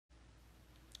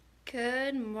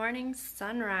Good morning,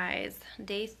 sunrise.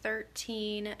 Day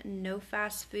 13, no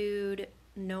fast food,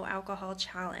 no alcohol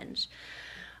challenge.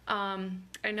 I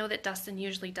know that Dustin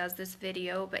usually does this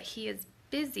video, but he is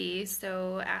busy,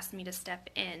 so asked me to step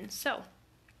in. So,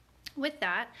 with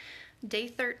that, day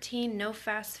 13, no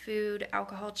fast food,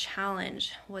 alcohol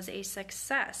challenge was a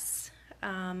success.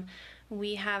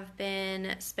 We have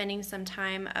been spending some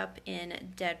time up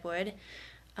in Deadwood,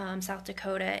 South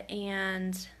Dakota,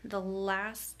 and the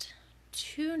last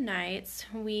 2 nights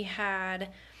we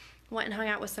went and hung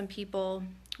out with some people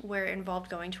where it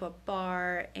involved going to a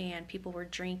bar and people were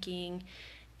drinking,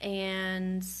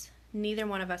 and neither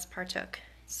one of us partook.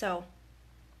 So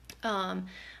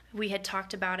we had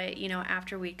talked about it,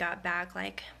 after we got back,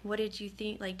 like, what did you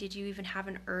think? Like, did you even have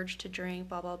an urge to drink,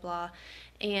 blah, blah, blah.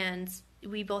 And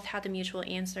we both had the mutual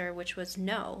answer, which was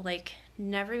no. Like,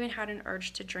 never even had an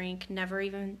urge to drink, never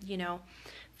even,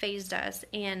 fazed us.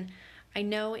 And I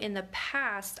know in the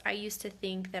past, I used to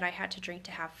think that I had to drink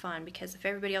to have fun, because if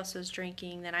everybody else was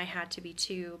drinking, then I had to be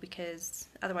too, because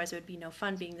otherwise it would be no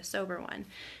fun being the sober one.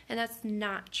 And that's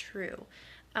not true.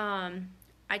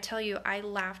 I tell you, I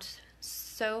laughed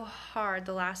so hard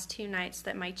the last 2 nights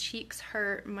that my cheeks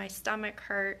hurt, my stomach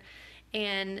hurt,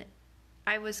 and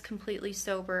I was completely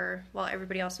sober while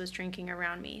everybody else was drinking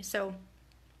around me. So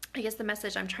I guess the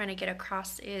message I'm trying to get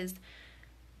across is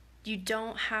you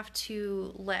don't have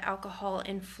to let alcohol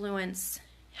influence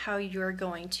how you're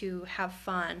going to have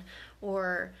fun,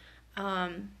 or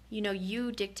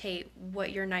you dictate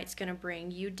what your night's going to bring.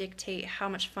 You dictate how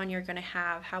much fun you're going to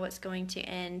have, how it's going to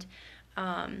end.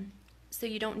 So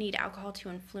you don't need alcohol to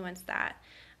influence that.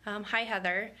 Hi,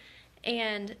 Heather.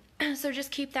 And so just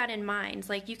keep that in mind.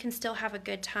 Like, you can still have a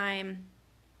good time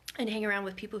and hang around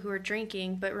with people who are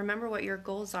drinking, but remember what your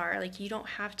goals are. Like, you don't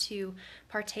have to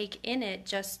partake in it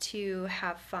just to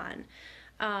have fun.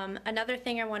 Another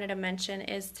thing I wanted to mention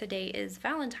is today is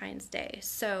Valentine's Day.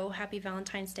 So happy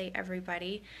Valentine's Day,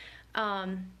 everybody.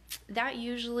 That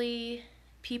usually,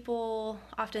 people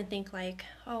often think like,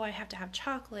 oh, I have to have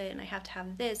chocolate and I have to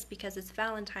have this because it's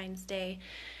Valentine's Day.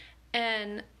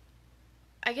 And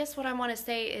I guess what I want to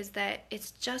say is that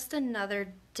it's just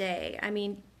another day. I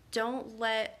mean, don't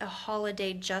let a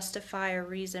holiday justify a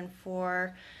reason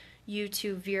for you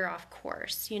to veer off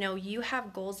course. You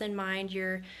have goals in mind.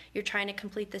 You're trying to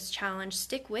complete this challenge.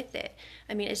 Stick with it.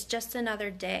 I mean, it's just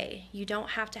another day. You don't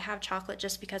have to have chocolate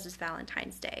just because it's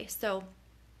Valentine's Day. So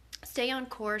stay on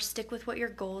course, stick with what your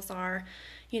goals are.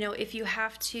 If you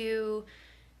have to,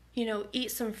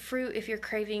 eat some fruit if you're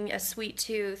craving a sweet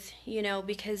tooth,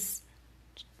 because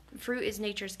fruit is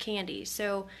nature's candy.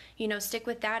 So, stick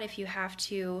with that if you have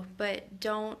to, but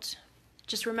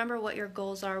just remember what your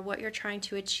goals are, what you're trying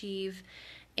to achieve,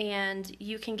 and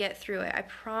you can get through it. I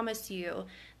promise you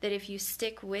that if you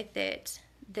stick with it,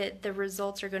 that the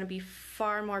results are going to be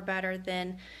far more better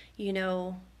than,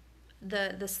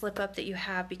 the slip up that you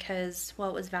have because,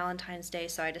 well, it was Valentine's Day,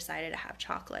 so I decided to have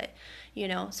chocolate.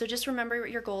 So just remember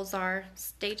what your goals are,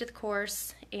 stay to the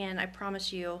course, and I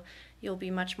promise you'll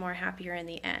be much more happier in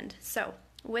the end. So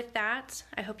with that,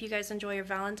 I hope you guys enjoy your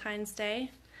Valentine's Day.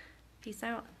 Peace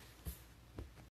out.